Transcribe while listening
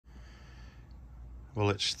Well,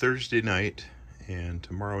 it's Thursday night, and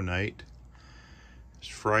tomorrow night is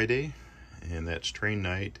Friday, and that's train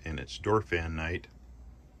night, and it's Dorfan night.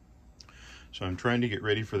 So I'm trying to get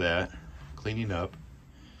ready for that, cleaning up,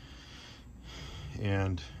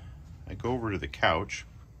 and I go over to the couch.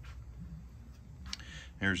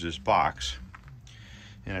 There's this box,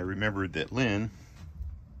 and I remembered that Lynn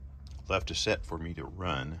left a set for me to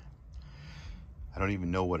run. I don't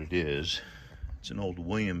even know what it is. It's an old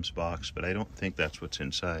Williams box, but I don't think that's what's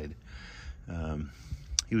inside.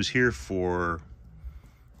 He was here for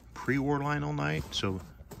Prewar Lionel night, so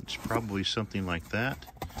it's probably something like that.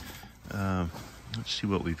 Let's see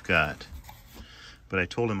what we've got. But I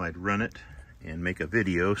told him I'd run it and make a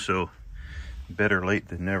video, so better late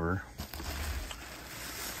than never.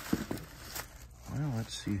 Well,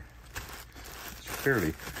 let's see. It's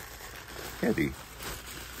fairly heavy.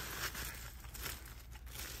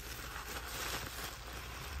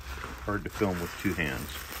 Hard to film with two hands.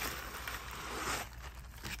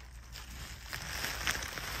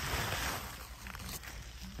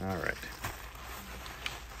 All right,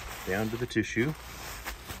 down to the tissue.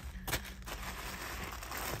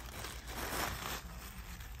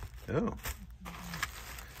 Oh,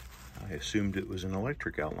 I assumed it was an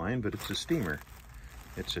electric outline, but it's a steamer.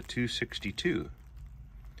 It's a 262.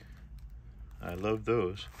 I love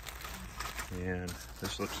those. And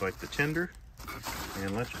this looks like the tender.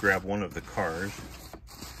 And let's grab one of the cars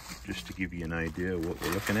just to give you an idea of what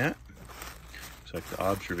we're looking at. It's like the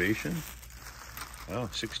observation. Oh,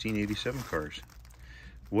 1687 cars.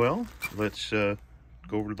 Well, let's go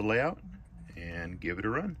over to the layout and give it a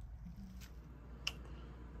run.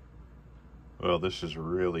 Well, this is a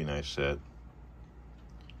really nice set.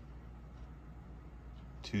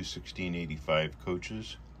 Two 1685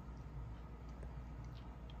 coaches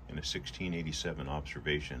and a 1687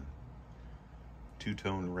 observation.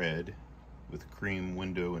 Two-tone red with cream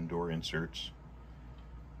window and door inserts.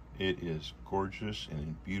 It is gorgeous and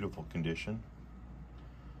in beautiful condition.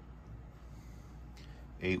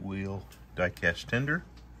 8-wheel die-cast tender.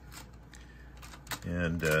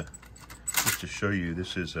 And just to show you,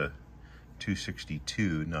 this is a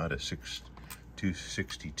 262, not a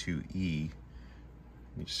 262E.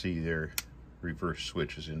 You see their reverse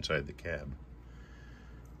switch is inside the cab.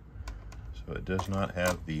 So it does not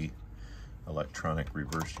have the electronic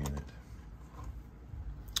reverse unit.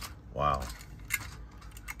 Wow,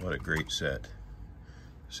 what a great set.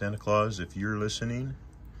 Santa Claus, if you're listening,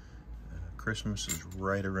 Christmas is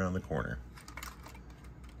right around the corner.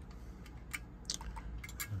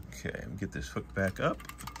 Okay, I'm gonna get this hook back up,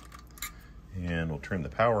 and we'll turn the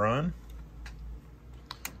power on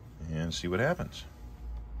and see what happens.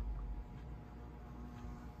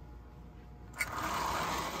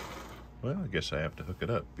 Well, I guess I have to hook it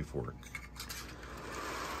up before.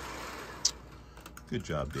 Good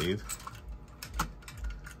job, Dave. I'm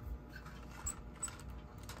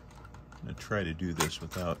gonna try to do this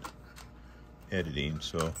without editing,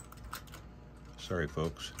 so sorry,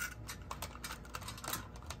 folks.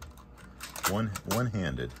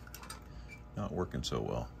 One-handed, not working so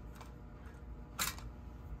well.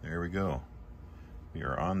 There we go. We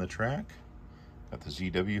are on the track. Got the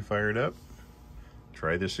ZW fired up.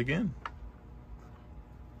 Try this again.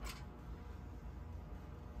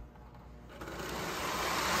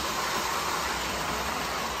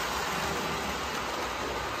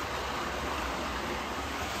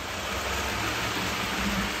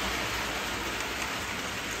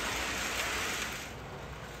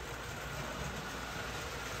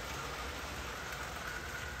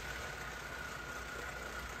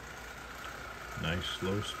 Nice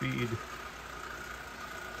slow speed,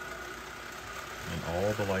 and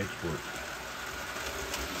all the lights work.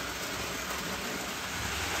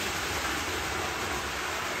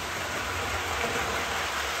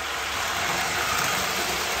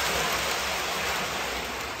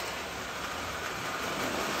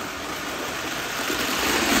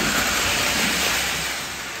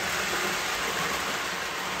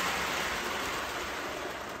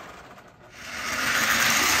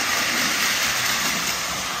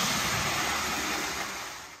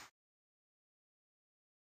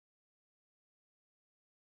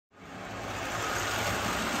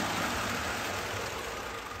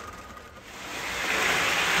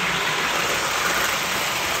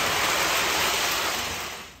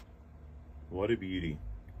 What a beauty.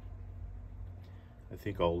 I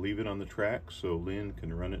think I'll leave it on the track so Lynn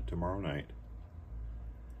can run it tomorrow night.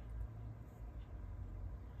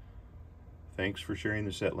 Thanks for sharing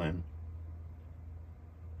the set, Lynn.